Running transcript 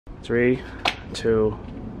3, 2,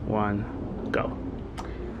 1, go.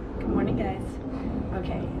 Good morning, guys.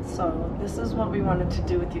 Okay, so this is what we wanted to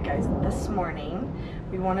do with you guys this morning.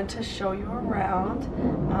 We wanted to show you around.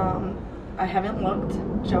 I haven't looked,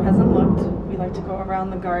 Joe hasn't looked. We like to go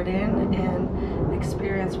around the garden and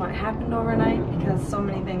experience what happened overnight because so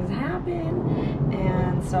many things happen.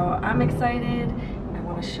 And so I'm excited. I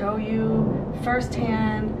want to show you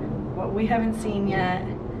firsthand what we haven't seen yet.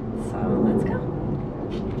 So let's go.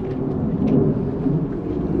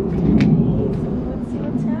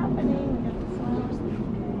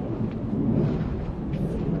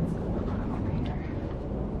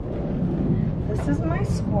 This is my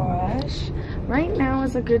squash. Right now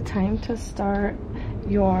is a good time to start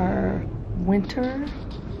your winter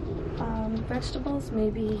vegetables,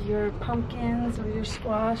 maybe your pumpkins or your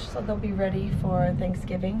squash, so they'll be ready for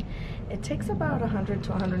Thanksgiving. It takes about 100 to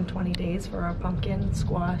 120 days for our pumpkin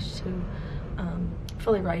squash to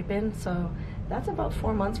fully ripen, so that's about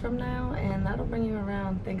 4 months from now, and that'll bring you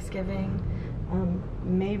around Thanksgiving.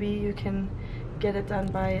 Maybe you can get it done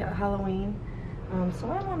by Halloween. So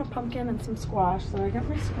I want a pumpkin and some squash, so I got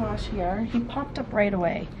my squash here. He popped up right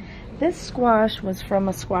away. This squash was from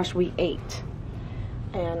a squash we ate.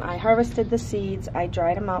 And I harvested the seeds, I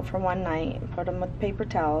dried them out for one night, put them with paper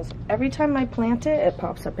towels. Every time I plant it, it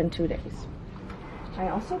pops up in 2 days. I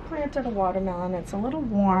also planted a watermelon. It's a little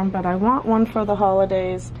warm, but I want one for the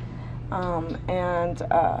holidays. It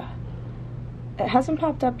hasn't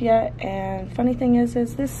popped up yet, and funny thing is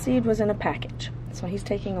this seed was in a package. So he's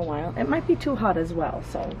taking a while. It might be too hot as well,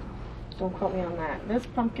 so don't quote me on that. This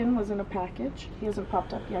pumpkin was in a package. He hasn't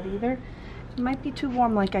popped up yet either. It might be too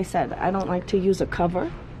warm, like I said. I don't like to use a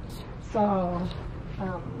cover. So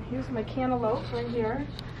here's my cantaloupe right here.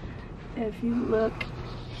 If you look,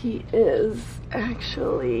 he is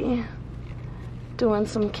actually doing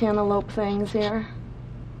some cantaloupe things here.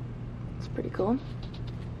 It's pretty cool.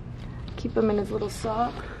 Keep him in his little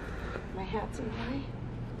sock. My hat's in the way.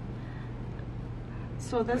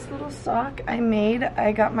 So this little sock I made,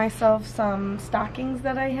 I got myself some stockings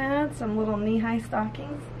that I had, some little knee-high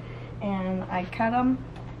stockings, and I cut them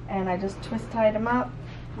and I just twist tied them up,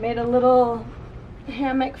 made a little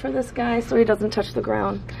hammock for this guy so he doesn't touch the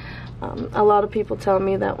ground. A lot of people tell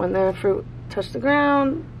me that when their fruit touch the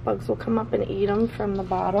ground, bugs will come up and eat them from the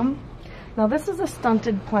bottom. Now this is a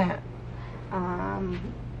stunted plant.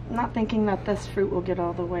 Not thinking that this fruit will get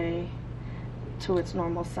all the way to its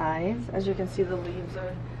normal size. As you can see, the leaves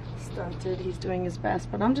are stunted. He's doing his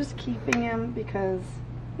best, but I'm just keeping him because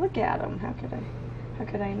look at him. How could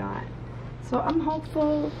I not? So I'm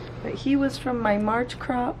hopeful that he was from my March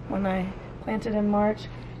crop when I planted in March,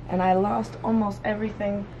 and I lost almost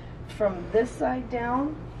everything from this side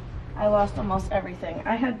down. I lost almost everything.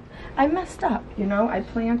 I messed up, you know. I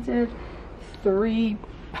planted 3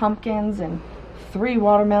 pumpkins and 3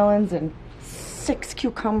 watermelons and 6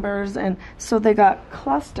 cucumbers, and so they got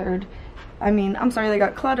clustered. They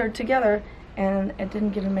got cluttered together, and it didn't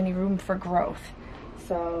give them any room for growth.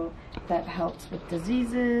 So that helps with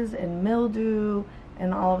diseases and mildew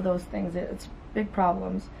and all of those things. It's big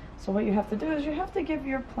problems. So what you have to do is you have to give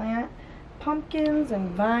your plant pumpkins and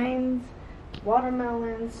vines,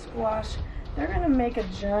 watermelons, squash. They're gonna make a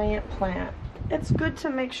giant plant. It's good to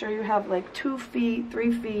make sure you have like 2 feet,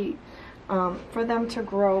 3 feet, for them to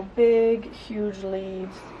grow big, huge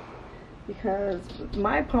leaves. Because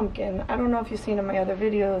my pumpkin, I don't know if you've seen in my other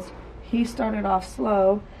videos, he started off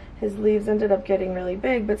slow. His leaves ended up getting really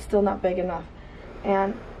big, but still not big enough.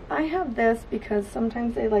 And I have this because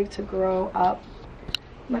sometimes they like to grow up.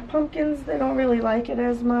 My pumpkins, they don't really like it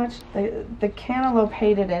as much. The cantaloupe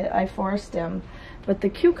hated it. I forced him. But the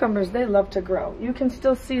cucumbers, they love to grow. You can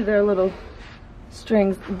still see their little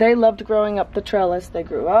strings. They loved growing up the trellis. They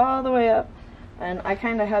grew all the way up, and I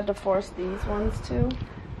kind of had to force these ones too.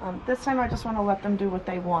 This time I just want to let them do what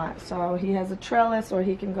they want. So he has a trellis, or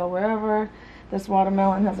he can go wherever. This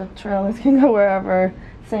watermelon has a trellis, can go wherever.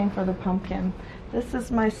 Same for the pumpkin. This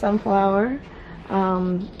is my sunflower,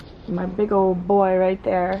 my big old boy right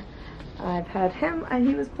there. I've had him,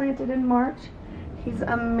 he was planted in March. He's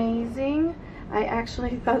amazing. I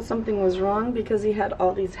actually thought something was wrong because he had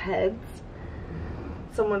all these heads.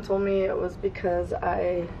 Someone told me it was because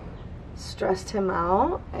I stressed him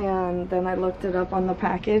out, and then I looked it up on the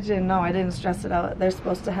package, and no, I didn't stress it out. They're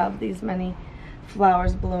supposed to have these many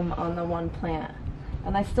flowers bloom on the one plant,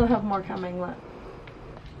 and I still have more coming. Look,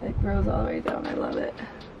 it grows all the way down. I love it.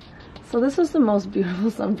 So this is the most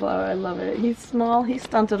beautiful sunflower. I love it. He's small. He's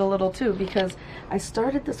stunted a little too because I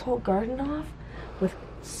started this whole garden off with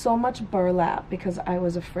so much burlap because I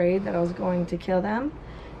was afraid that I was going to kill them.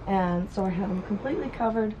 And so I had them completely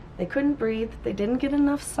covered. They couldn't breathe, they didn't get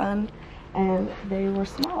enough sun, and they were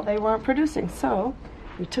small, they weren't producing. So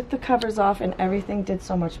we took the covers off and everything did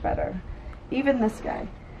so much better. Even this guy.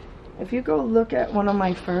 If you go look at one of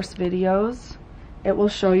my first videos, it will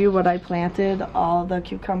show you what I planted, all the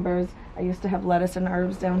cucumbers. I used to have lettuce and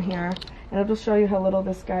herbs down here, and it'll show you how little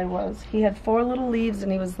this guy was. He had 4 little leaves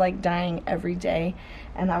and he was like dying every day,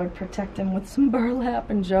 and I would protect him with some burlap,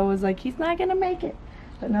 and Joe was like, he's not gonna make it.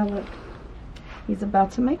 But now look, he's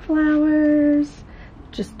about to make flowers.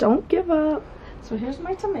 Just don't give up. So here's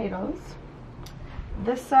my tomatoes.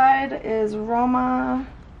 This side is Roma,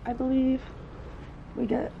 I believe.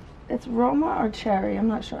 It's Roma or cherry, I'm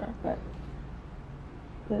not sure, but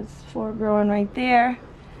there's 4 growing right there.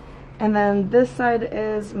 And then this side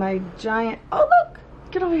is my giant, oh look,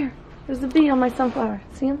 get over here. There's a bee on my sunflower,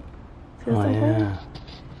 see him? See the sunflower?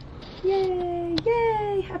 Yeah. Yay,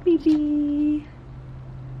 yay, happy bee.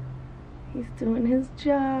 He's doing his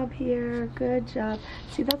job here, good job.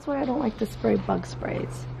 See, that's why I don't like to spray bug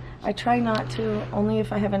sprays. I try not to, only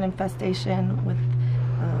if I have an infestation with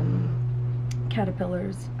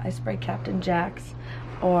caterpillars. I spray Captain Jack's,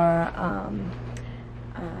 or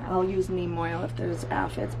I'll use neem oil if there's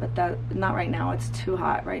aphids, but that, not right now, it's too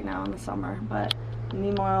hot right now in the summer, but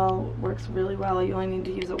neem oil works really well. You only need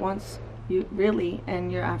to use it once,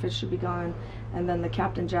 and your aphids should be gone. And then the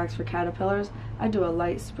Captain Jack's for caterpillars, I do a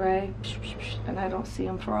light spray, and I don't see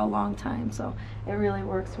them for a long time, so it really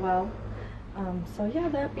works well. So yeah,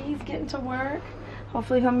 that bee's getting to work.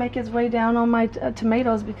 Hopefully he'll make his way down on my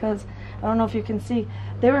tomatoes, because I don't know if you can see,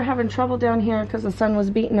 they were having trouble down here because the sun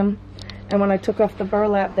was beating them. And when I took off the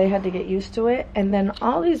burlap, they had to get used to it. And then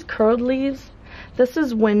all these curled leaves, this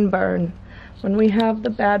is wind burn. When we have the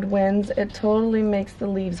bad winds, it totally makes the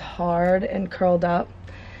leaves hard and curled up.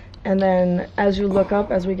 And then as you look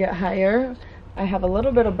up, as we get higher, I have a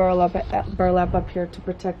little bit of burlap up here to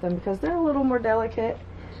protect them because they're a little more delicate.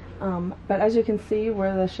 But as you can see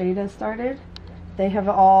where the shade has started, they have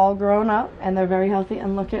all grown up and they're very healthy.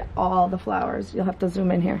 And look at all the flowers. You'll have to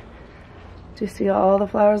zoom in here. Do you see all the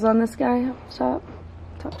flowers on this guy up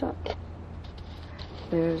top?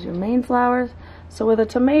 There's your main flowers. So with a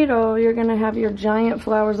tomato, you're gonna have your giant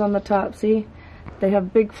flowers on the top. See, they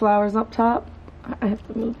have big flowers up top. I have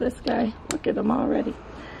to move this guy. Look at him already.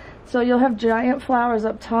 So you'll have giant flowers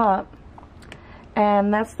up top,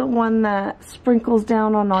 and that's the one that sprinkles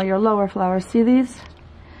down on all your lower flowers. See these?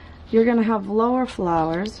 You're gonna have lower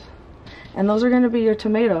flowers, and those are gonna be your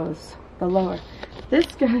tomatoes, the lower. This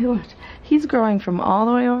guy, look, he's growing from all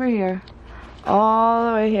the way over here, all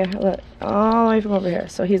the way here, look, all the way from over here.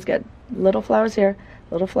 So he's got little flowers here,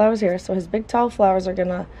 little flowers here. So his big tall flowers are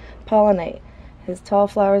gonna pollinate. His tall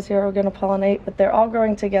flowers here are gonna pollinate, but they're all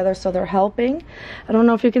growing together, so they're helping. I don't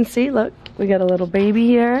know if you can see, look, we got a little baby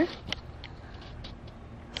here.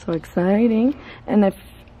 So exciting. And if,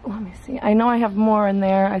 let me see, I know I have more in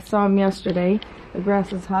there. I saw him yesterday. The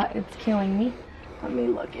grass is hot, it's killing me. Let me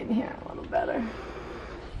look in here a little better.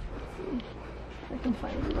 Let's see if I can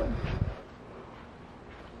find one.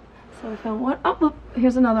 So I found one. Oh, look,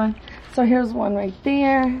 here's another one. So here's one right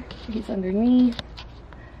there. He's underneath.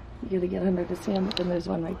 You gotta get under to see him, but then there's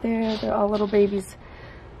one right there. They're all little babies.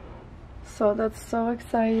 So that's so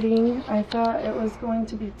exciting. I thought it was going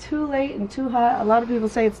to be too late and too hot. A lot of people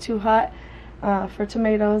say it's too hot for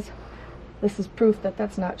tomatoes. This is proof that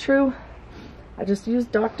that's not true. I just use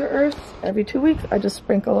Dr. Earth every 2 weeks. I just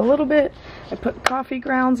sprinkle a little bit. I put coffee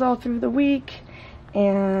grounds all through the week,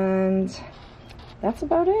 and that's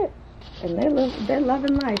about it. And they're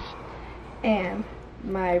loving life. And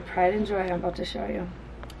my pride and joy I'm about to show you.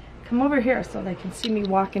 Come over here so they can see me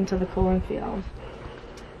walk into the cornfield.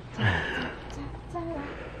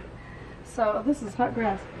 So this is hot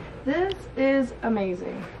grass. This is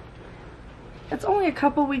amazing. It's only a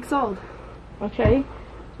couple weeks old, okay?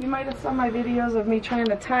 You might have saw my videos of me trying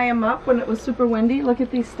to tie them up when it was super windy. Look at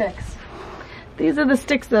these sticks. These are the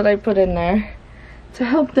sticks that I put in there to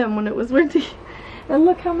help them when it was windy. And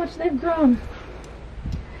look how much they've grown.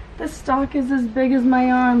 This stalk is as big as my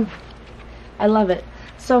arm. I love it.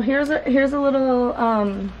 So here's a little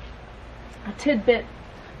a tidbit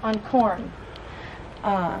on corn.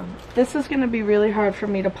 This is going to be really hard for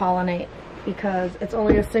me to pollinate because it's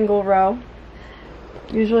only a single row.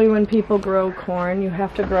 Usually when people grow corn, you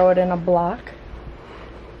have to grow it in a block.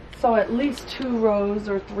 So at least 2 rows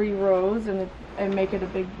or 3 rows and make it a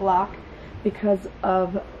big block because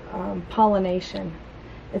of pollination.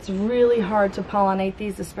 It's really hard to pollinate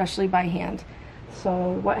these, especially by hand.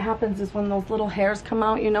 So what happens is when those little hairs come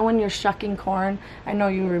out, you know when you're shucking corn, I know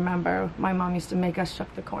you remember, my mom used to make us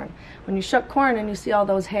shuck the corn. When you shuck corn and you see all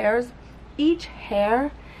those hairs, each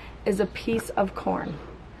hair is a piece of corn.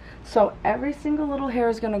 So every single little hair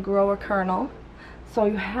is going to grow a kernel. So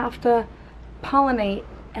you have to pollinate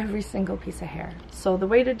every single piece of hair. So the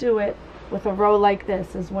way to do it with a row like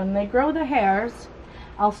this is when they grow the hairs,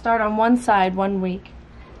 I'll start on one side 1 week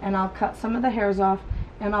and I'll cut some of the hairs off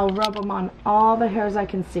and I'll rub them on all the hairs I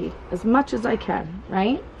can see, as much as I can,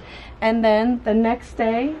 right? And then the next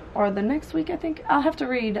day or the next week, I think, I'll have to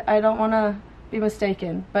read, I don't want to be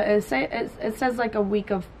mistaken, but it says like a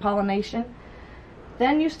week of pollination.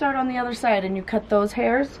 Then you start on the other side and you cut those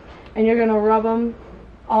hairs and you're going to rub them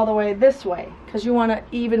all the way this way because you want an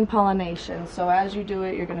even pollination. So as you do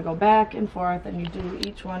it, you're going to go back and forth and you do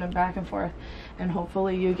each one and back and forth, and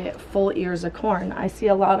hopefully you get full ears of corn. I see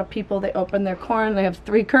a lot of people, they open their corn, they have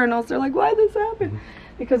 3 kernels. They're like, why did this happen?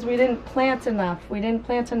 Because we didn't plant enough. We didn't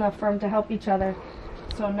plant enough for them to help each other.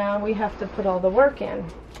 So now we have to put all the work in.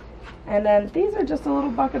 And then these are just a little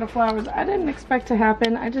bucket of flowers. I didn't expect to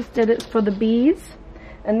happen. I just did it for the bees.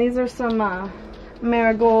 And these are some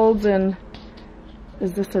marigolds and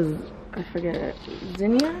is this I forget it,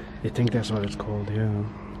 zinnia? I think that's what it's called, yeah.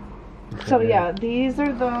 So yeah, these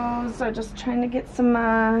are those. I'm just trying to get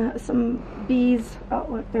some bees. Oh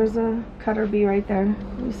look, there's a cutter bee right there.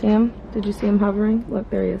 You see him? Did you see him hovering? Look,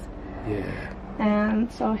 there he is. Yeah.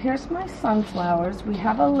 And so here's my sunflowers. We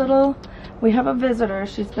have a visitor.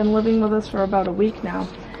 She's been living with us for about a week now.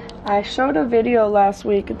 I showed a video last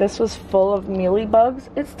week. This was full of mealybugs.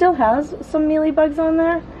 It still has some mealybugs on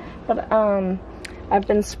there, but I've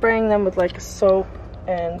been spraying them with like soap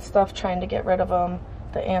and stuff, trying to get rid of them.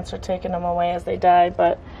 The ants are taking them away as they die,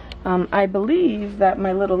 but I believe that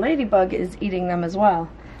my little ladybug is eating them as well.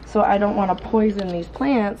 So I don't want to poison these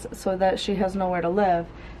plants so that she has nowhere to live.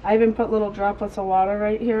 I even put little droplets of water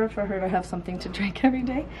right here for her to have something to drink every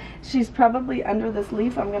day. She's probably under this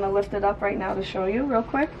leaf. I'm going to lift it up right now to show you real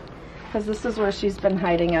quick, because this is where she's been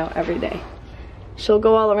hiding out every day. She'll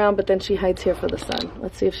go all around, but then she hides here for the sun.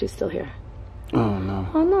 Let's see if she's still here. Oh no.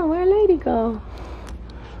 Oh no, where'd Lady go?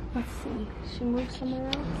 Let's see. She moved somewhere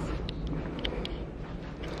else?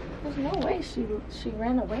 There's no way she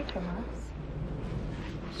ran away from us.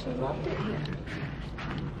 She loved it here.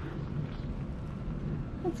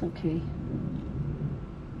 That's okay.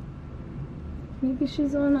 Maybe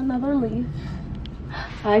she's on another leaf.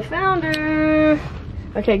 I found her!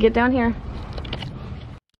 Okay, get down here.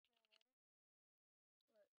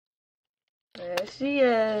 There she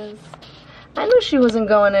is. I knew she wasn't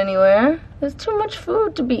going anywhere. There's too much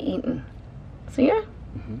food to be eaten. See her?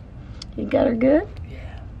 Mm-hmm. You got her good?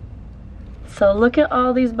 Yeah. So look at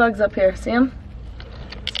all these bugs up here. See them?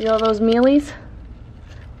 See all those mealies?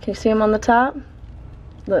 Can you see them on the top?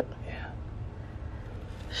 Look. Yeah.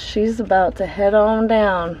 She's about to head on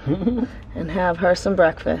down and have her some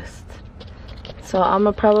breakfast. So I'm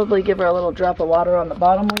going to probably give her a little drop of water on the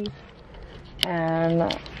bottom leaf. And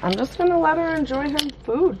I'm just going to let her enjoy her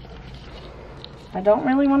food. I don't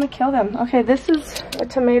really want to kill them. Okay, this is a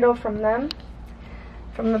tomato from them.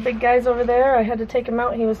 From the big guys over there. I had to take him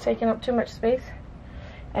out. He was taking up too much space.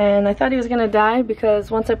 And I thought he was going to die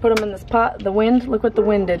because once I put him in this pot, the wind, look what the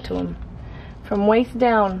wind did to him. From waist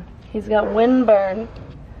down, he's got wind burn.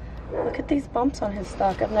 Look at these bumps on his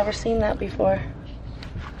stalk. I've never seen that before.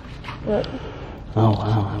 Look. Oh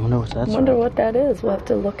wow, I wonder what that's I wonder what that is. We'll have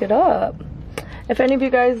to look it up. If any of you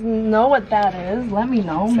guys know what that is, let me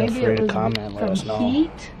know. Feel Maybe free it to was comment, let us know. from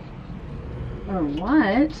heat or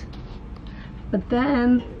what. But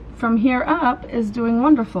then from here up is doing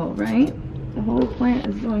wonderful, right? The whole plant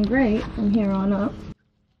is doing great from here on up.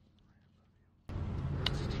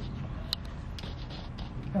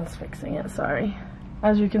 I was fixing it, sorry.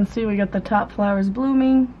 As you can see, we got the top flowers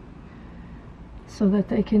blooming so that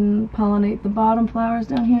they can pollinate the bottom flowers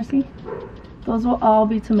down here, see? Those will all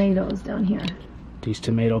be tomatoes down here. These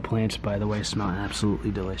tomato plants, by the way, smell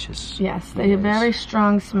absolutely delicious. Yes, they're a very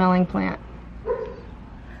strong smelling plant.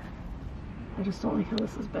 I just don't like how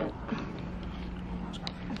this is bent.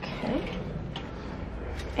 Okay.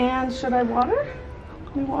 And should I water?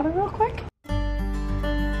 Can we water real quick?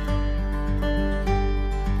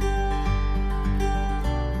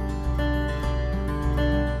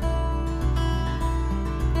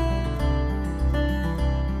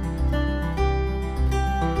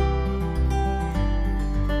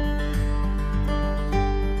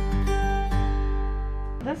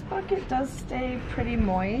 This bucket does stay pretty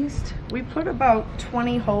moist. We put about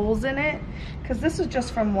 20 holes in it because this is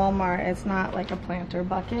just from Walmart. It's not like a planter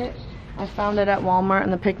bucket. I found it at Walmart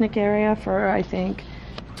in the picnic area for I think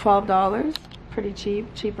 $12. Pretty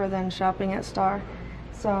cheap, cheaper than shopping at Star.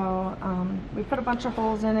 So we put a bunch of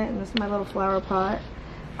holes in it, and this is my little flower pot.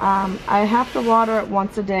 I have to water it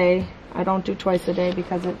once a day I don't do twice a day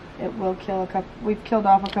because it will kill a couple. We've killed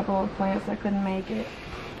off a couple of plants that couldn't make it.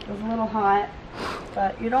 It was a little hot,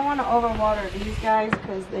 but you don't want to overwater these guys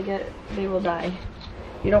because they will die.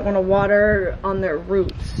 You don't want to water on their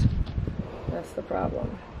roots. That's the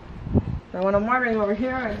problem. Now when I'm watering over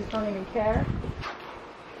here, I just don't even care.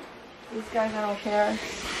 These guys, I don't care.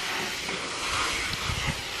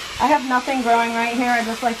 I have nothing growing right here. I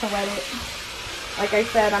just like to wet it. Like I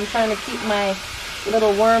said, I'm trying to keep my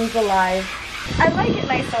little worms alive. I like it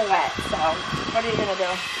nice and wet, so what are you gonna do?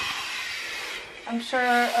 I'm sure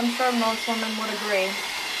most women would agree.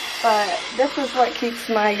 But this is what keeps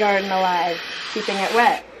my garden alive, keeping it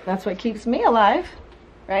wet. That's what keeps me alive,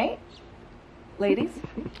 right? Ladies?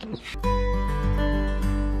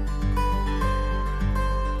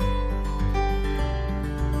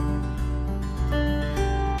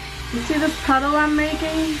 You see this puddle I'm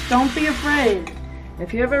making? Don't be afraid.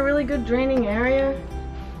 If you have a really good draining area,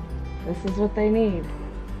 this is what they need.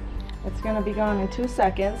 It's gonna be gone in 2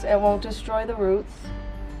 seconds. It won't destroy the roots.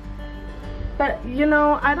 But you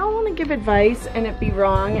know, I don't want to give advice and it be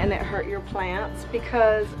wrong and it hurt your plants,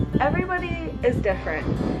 because everybody is different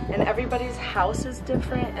and everybody's house is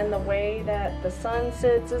different and the way that the sun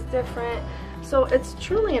sits is different. So it's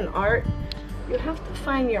truly an art. You have to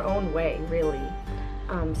find your own way, really.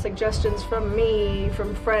 Suggestions from me,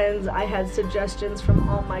 from friends. I had suggestions from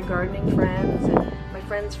all my gardening friends and my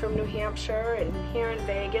friends from New Hampshire and here in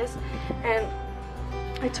Vegas. And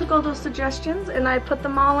I took all those suggestions and I put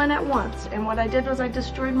them all in at once. And what I did was I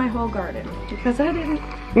destroyed my whole garden because I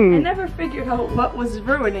never figured out what was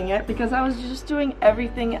ruining it, because I was just doing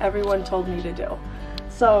everything everyone told me to do.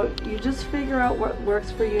 So you just figure out what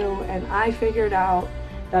works for you, and I figured out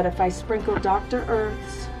that if I sprinkle Dr.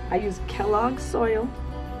 Earth's, I use Kellogg's soil,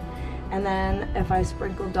 and then if I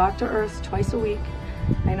sprinkle Dr. Earth's twice a week,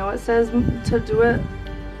 I know it says to do it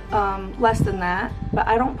less than that, but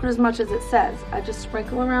I don't put as much as it says. I just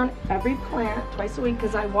sprinkle around every plant twice a week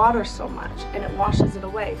because I water so much and it washes it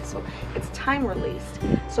away. So it's time released.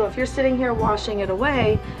 So if you're sitting here washing it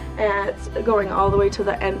away and it's going all the way to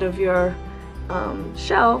the end of your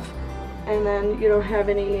shelf, and then you don't have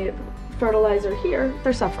any fertilizer here,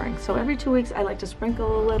 they're suffering. So every 2 weeks I like to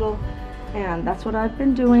sprinkle a little, and that's what I've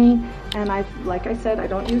been doing. And like I said, I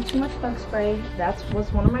don't use too much bug spray. That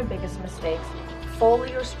was one of my biggest mistakes.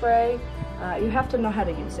 Foliar spray, you have to know how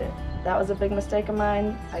to use it. That was a big mistake of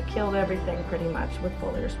mine. I killed everything pretty much with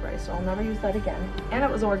foliar spray, so I'll never use that again. And it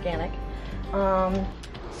was organic.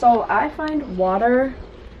 So I find water,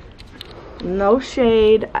 no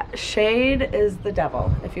shade. Shade is the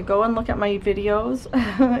devil. If you go and look at my videos,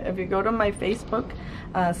 if you go to my Facebook,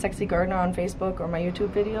 Sexy Gardener on Facebook, or my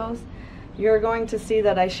YouTube videos, you're going to see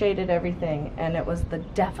that I shaded everything, and it was the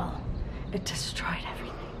devil. It destroyed everything.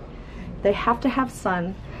 They have to have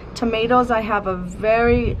sun. Tomatoes, I have a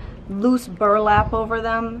very loose burlap over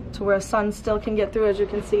them to where sun still can get through. As you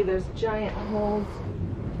can see, there's giant holes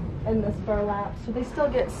in this burlap. So they still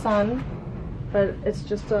get sun, but it's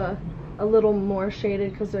just a little more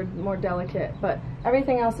shaded because they're more delicate. But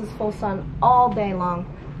everything else is full sun all day long.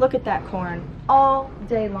 Look at that corn. All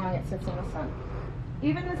day long it sits in the sun.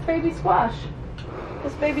 Even this baby squash.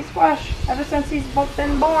 This baby squash, ever since he's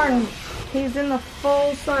been born, he's in the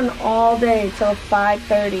full sun all day till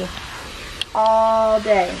 5:30. All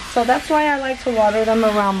day. So that's why I like to water them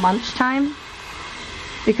around lunchtime,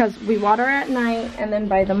 because we water at night, and then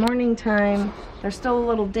by the morning time they're still a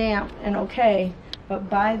little damp and okay, but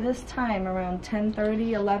by this time around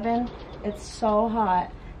 10:30, 11, it's so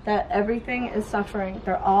hot that everything is suffering.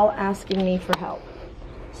 They're all asking me for help.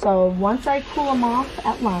 So once I cool them off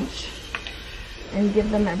at lunch and give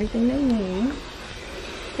them everything they need,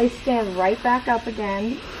 they stand right back up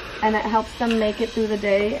again, and it helps them make it through the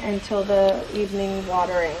day until the evening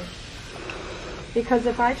watering. Because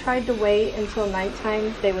if I tried to wait until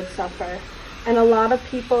nighttime, they would suffer. And a lot of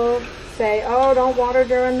people say, oh, don't water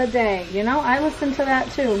during the day. You know, I listen to that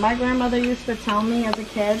too. My grandmother used to tell me as a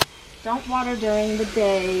kid, don't water during the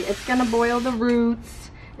day. It's gonna boil the roots.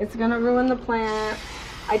 It's gonna ruin the plant.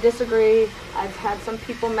 I disagree. I've had some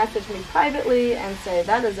people message me privately and say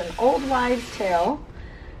that is an old wives' tale.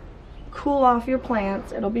 Cool off your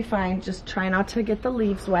plants, it'll be fine. Just try not to get the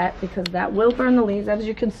leaves wet, because that will burn the leaves. As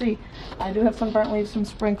you can see, I do have some burnt leaves from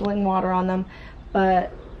sprinkling water on them,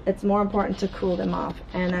 but it's more important to cool them off.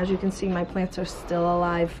 And as you can see, my plants are still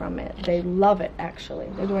alive from it. They love it, actually.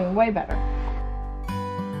 They're doing way better.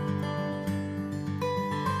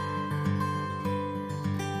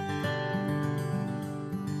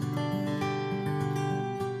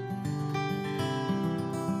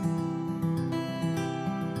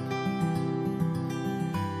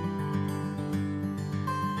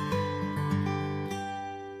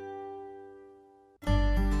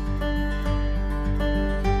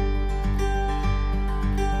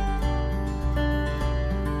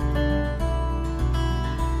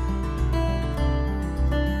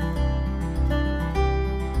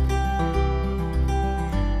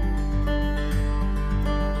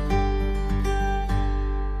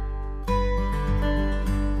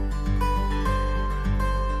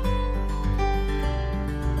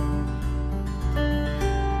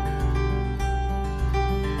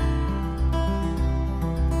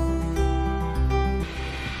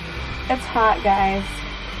 It's hot, guys.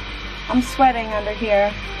 I'm sweating under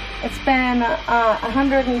here. It's been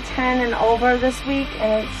 110 and over this week,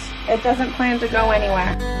 and it doesn't plan to go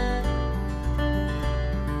anywhere.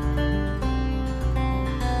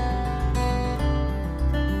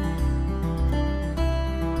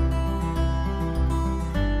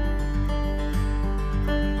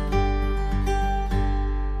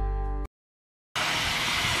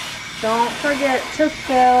 Don't forget to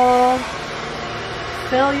fill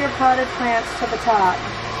your potted plants to the top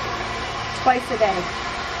twice a day.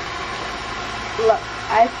 Look,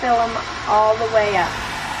 I fill them all the way up,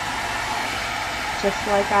 just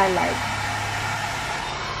like I like.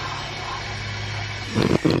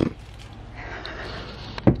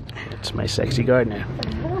 It's my sexy gardener.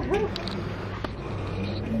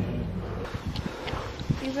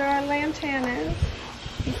 These are our lantanas.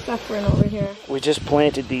 He's suffering over here. We just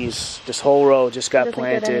planted these. This whole row just got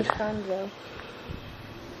planted. Get any sun, Joe.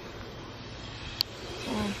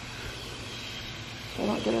 Oh. They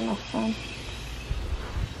don't get enough sun.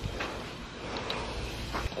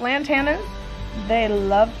 Lantanas, they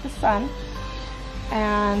love the sun,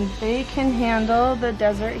 and they can handle the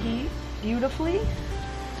desert heat beautifully.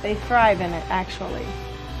 They thrive in it, actually.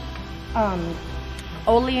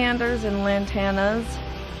 Oleanders and lantanas,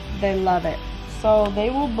 they love it. So they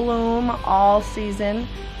will bloom all season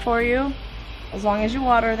for you as long as you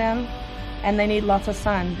water them, and they need lots of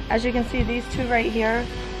sun. As you can see, these two right here,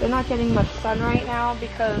 they're not getting much sun right now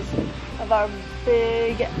because of our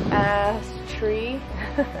big ass tree.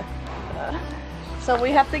 So we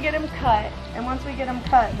have to get them cut, and once we get them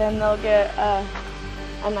cut, then they'll get a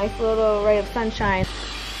nice little ray of sunshine.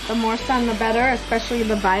 The more sun, the better, especially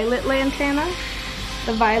the violet lantana.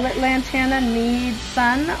 The violet lantana needs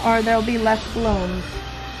sun, or there'll be less blooms.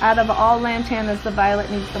 Out of all lantanas, the violet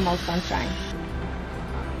needs the most sunshine.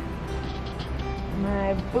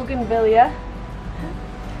 My bougainvillea.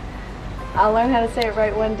 I'll learn how to say it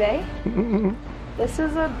right one day. This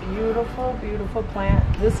is a beautiful, beautiful plant.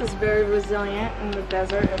 This is very resilient in the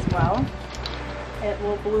desert as well. It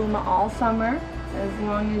will bloom all summer as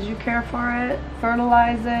long as you care for it,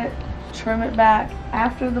 fertilize it, trim it back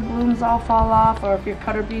after the blooms all fall off, or if your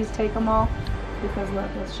cutter bees take them all, because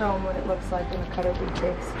let's show them what it looks like when a cutter bee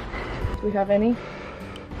takes. Do we have any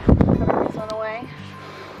cutter bees on the way?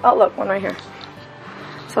 Oh, look, one right here.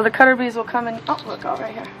 So the cutter bees will come and, oh, look, all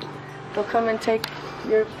right here. They'll come and take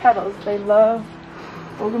your petals. They love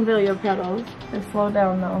bougainvillea petals. They slow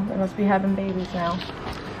down though. They must be having babies now.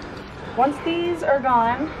 Once these are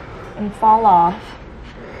gone and fall off,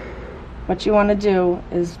 what you want to do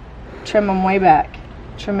is trim them way back.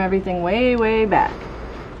 Trim everything way, way back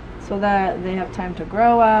so that they have time to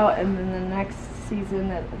grow out, and then the next season,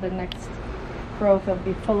 the next growth will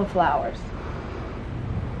be full of flowers.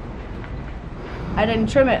 I didn't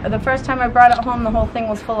trim it. The first time I brought it home, the whole thing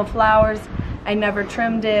was full of flowers. I never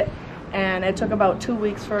trimmed it, and it took about 2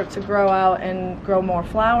 weeks for it to grow out and grow more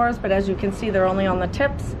flowers, but as you can see, they're only on the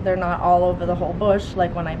tips. They're not all over the whole bush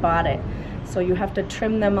like when I bought it. So you have to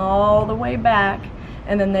trim them all the way back,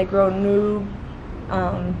 and then they grow new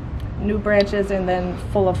branches and then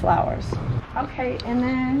full of flowers. Okay, and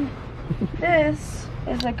then this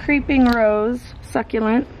is a creeping rose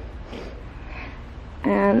succulent,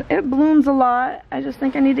 and it blooms a lot. I just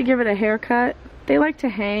think I need to give it a haircut. They like to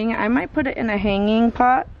hang. I might put it in a hanging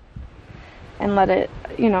pot and let it,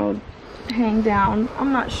 you know, hang down.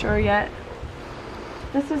 I'm not sure yet.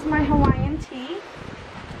 This is my Hawaiian tea.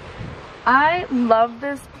 I love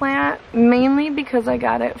this plant mainly because I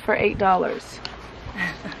got it for $8.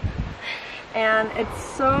 And it's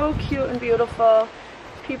so cute and beautiful.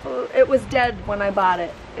 It was dead when I bought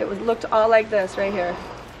it. It looked all like this right here.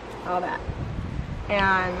 All that.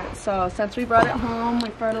 And so since we brought it home, we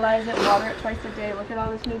fertilize it, water it twice a day. Look at all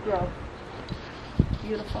this new growth.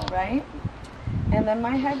 Beautiful, right? And then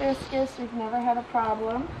my hibiscus, we've never had a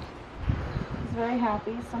problem. He's very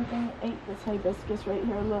happy. Something ate this hibiscus right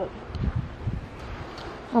here, look.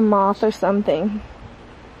 A moth or something.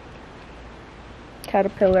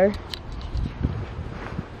 Caterpillar.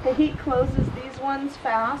 The heat closes these ones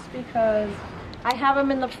fast because I have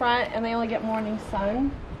them in the front and they only get morning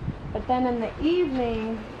sun. But then in the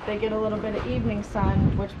evening, they get a little bit of evening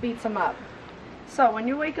sun, which beats them up. So when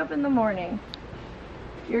you wake up in the morning,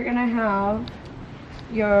 you're gonna have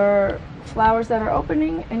your flowers that are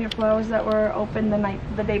opening and your flowers that were open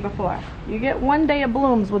the day before. You get 1 day of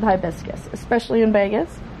blooms with hibiscus, especially in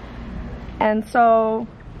Vegas. And so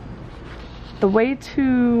the way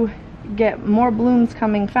to get more blooms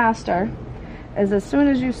coming faster is as soon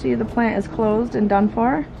as you see the plant is closed and done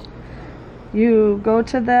for, you go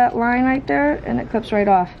to that line right there and it clips right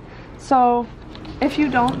off. So If you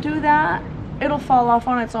don't do that, it'll fall off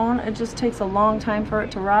on its own. It just takes a long time for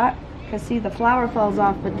it to rot. Because see, the flower falls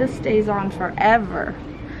off, but this stays on forever.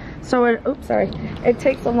 So it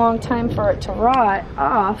takes a long time for it to rot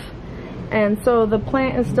off. And so the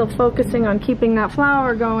plant is still focusing on keeping that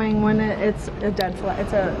flower going when it's a dead flower.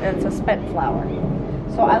 It's a spent flower.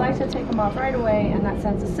 So I like to take them off right away, and that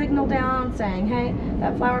sends a signal down saying, hey,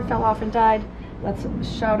 that flower fell off and died. Let's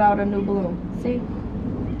shout out a new bloom. See?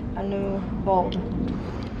 A new bulb.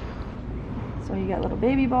 So you got little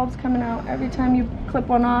baby bulbs coming out. Every time you clip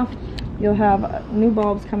one off, you'll have new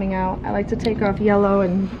bulbs coming out. I like to take off yellow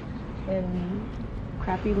and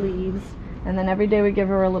crappy leaves. And then every day we give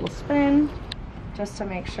her a little spin just to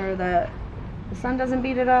make sure that the sun doesn't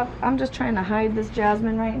beat it up. I'm just trying to hide this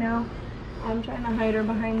jasmine right now. I'm trying to hide her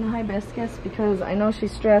behind the hibiscus because I know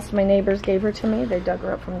she's stressed. My neighbors gave her to me. They dug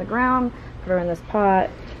her up from the ground, put her in this pot.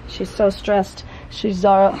 She's so stressed. She's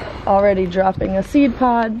already dropping a seed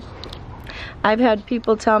pod. I've had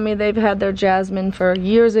people tell me they've had their jasmine for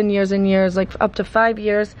years and years and years, like up to 5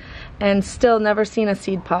 years, and still never seen a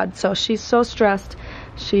seed pod. So she's so stressed.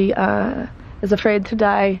 She is afraid to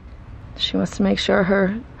die. She wants to make sure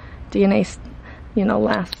her DNA,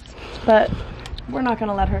 lasts. But we're not going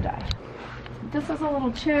to let her die. This is a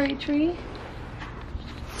little cherry tree.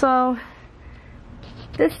 So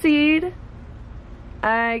this seed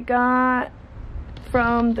I got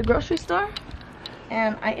from the grocery store,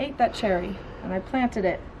 and I ate that cherry and I planted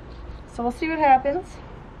it. So we'll see what happens.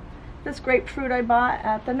 This grapefruit I bought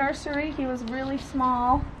at the nursery, he was really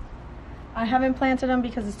small. I haven't planted him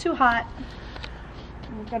because it's too hot.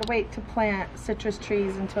 We've got to wait to plant citrus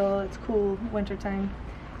trees until it's cool wintertime.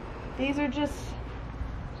 These are just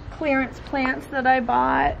clearance plants that I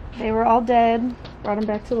bought. They were all dead. Brought them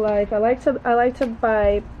back to life. I like to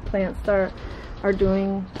buy plants that are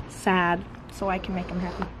doing sad so I can make them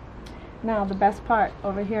happy. Now the best part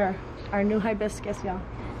over here, our new hibiscus, y'all.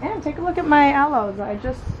 And take a look at my aloes. I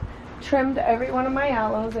just trimmed every one of my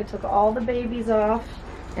aloes. I took all the babies off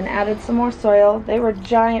and added some more soil. They were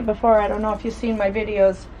giant before. I don't know if you've seen my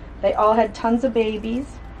videos. They all had tons of babies.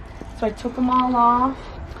 So I took them all off.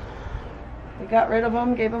 We got rid of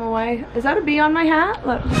them, gave them away. Is that a bee on my hat?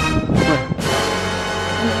 Look.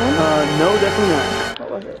 No, definitely not.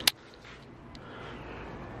 What was it?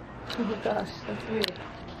 Oh gosh, that's weird.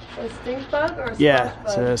 A stink bug or a squash bug?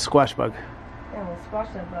 It's a squash bug. Yeah, we'll squash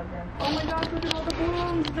that bug then. Oh my gosh, look at all the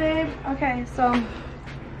blooms, babe. Okay, so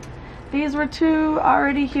these were 2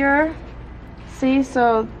 already here. See,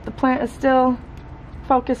 so the plant is still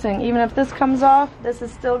focusing. Even if this comes off, this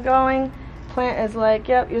is still going. Plant is like,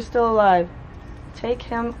 yep, you're still alive. Take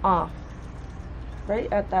him off.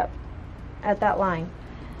 Right at that line.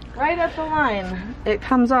 Right at the line. It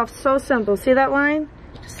comes off so simple. See that line?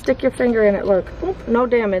 Just stick your finger in it, look. Oop, no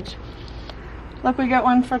damage. Look, we got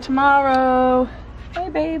one for tomorrow. Hey,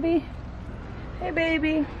 baby. Hey,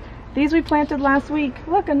 baby. These we planted last week.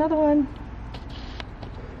 Look, another one.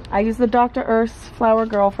 I use the Dr. Earth's Flower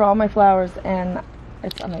Girl for all my flowers, and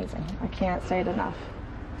it's amazing. I can't say it enough.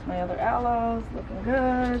 My other aloes looking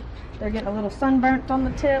good. They're getting a little sunburnt on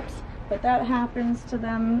the tips, but that happens to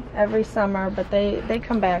them every summer, but they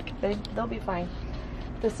come back. They'll be fine.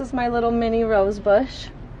 This is my little mini rose bush.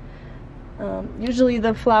 Usually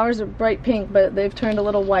the flowers are bright pink, but they've turned a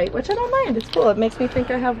little white, which I don't mind. It's cool. It makes me think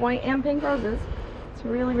I have white and pink roses. It's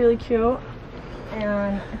really, really cute.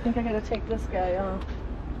 And I think I gotta take this guy off.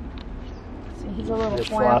 See, he's a little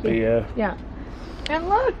floppy, yeah. Yeah. And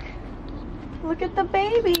look at the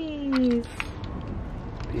babies.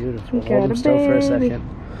 Beautiful. Hold them still for a second.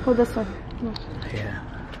 Hold this one. Look. Yeah.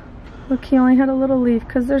 Look, he only had a little leaf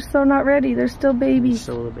because they're still not ready. They're still babies.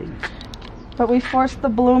 Still little babies. But we forced the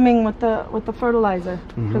blooming with the fertilizer.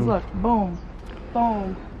 Because look, boom,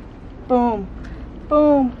 boom, boom,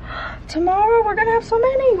 boom. Tomorrow we're gonna have so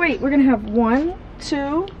many. Wait, we're gonna have 1,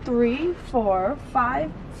 2, 3, 4,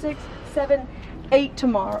 5, 6, 7, 8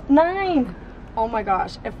 tomorrow. 9. Oh my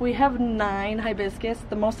gosh, if we have 9 hibiscus,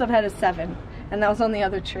 the most I've had is 7, and that was on the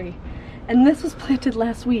other tree. And this was planted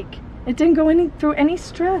last week. It didn't go through any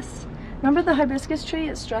stress. Remember the hibiscus tree?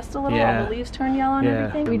 It stressed a little. Yeah. All the leaves turned yellow and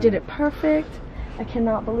everything. We did it perfect. I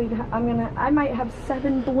cannot believe I might have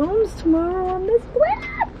 7 blooms tomorrow on this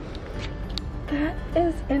plant. That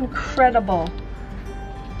is incredible.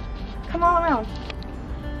 Come all around.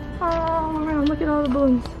 All around. Look at all the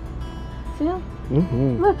blooms. See them?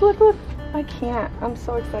 Look, look, look. I can't. I'm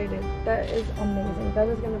so excited. That is amazing. That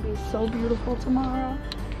is going to be so beautiful tomorrow.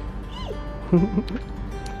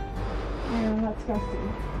 And let's go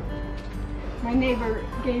see. My neighbor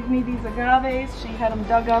gave me these agaves. She had them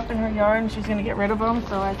dug up in her yard and she's going to get rid of them.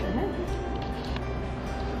 So I said, hey.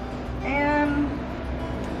 And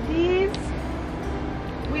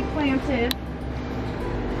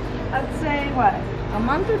say, what, a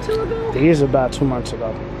month or two ago? These about 2 months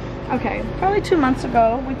ago. Okay, probably 2 months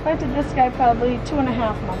ago. We planted this guy probably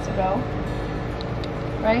 2.5 months ago.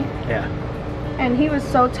 Right? Yeah. And he was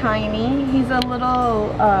so tiny. He's a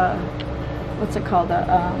little, what's it called?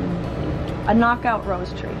 A knockout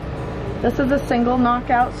rose tree. This is a single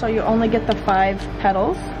knockout, so you only get the 5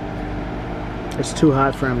 petals. It's too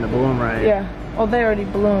hot for him to bloom right. Yeah. Well, they already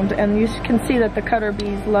bloomed, and you can see that the cutter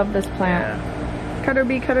bees love this plant. Yeah. Cutter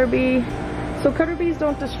bee, cutter bee. So cutter bees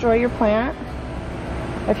don't destroy your plant.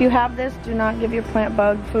 If you have this, do not give your plant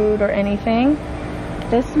bug food or anything.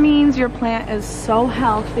 This means your plant is so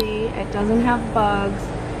healthy, it doesn't have bugs,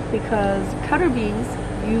 because cutter bees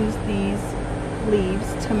use these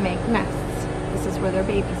leaves to make nests. This is where their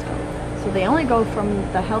babies go. So they only go from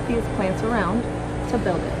the healthiest plants around to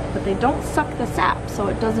build it, but they don't suck the sap, so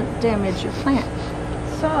it doesn't damage your plant.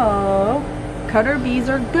 So cutter bees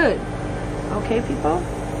are good, okay, people?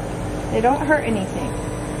 They don't hurt anything.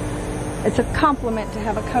 It's a compliment to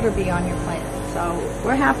have a cutter bee on your plant. So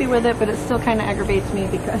we're happy with it, but it still kind of aggravates me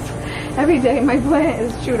because every day my plant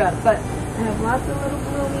is chewed up. But I have lots of little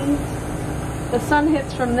bloomies. The sun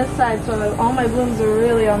hits from this side, so all my blooms are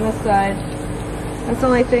really on this side. That's the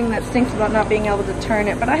only thing that stinks about not being able to turn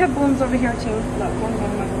it. But I have blooms over here too. Look,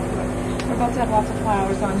 we're about to have lots of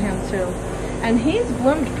flowers on him too. And he's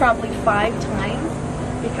bloomed probably 5 times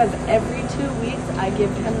because every 2 weeks I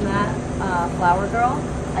give him that flower girl.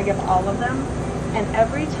 I give all of them, and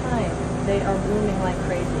every time they are blooming like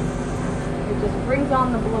crazy. It just brings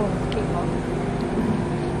on the blooms, people.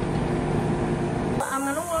 I'm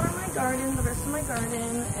gonna water my garden, the rest of my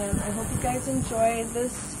garden, and I hope you guys enjoyed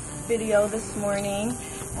this video this morning.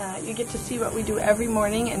 You get to see what we do every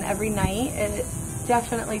morning and every night. It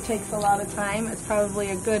definitely takes a lot of time. It's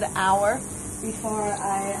probably a good hour before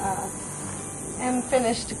I am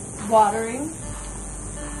finished watering.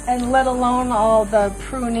 And let alone all the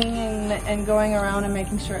pruning and going around and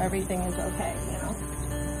making sure everything is okay, you know.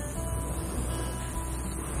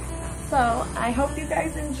 So I hope you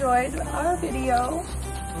guys enjoyed our video,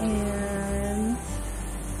 and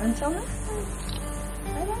until next time,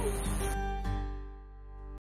 bye bye.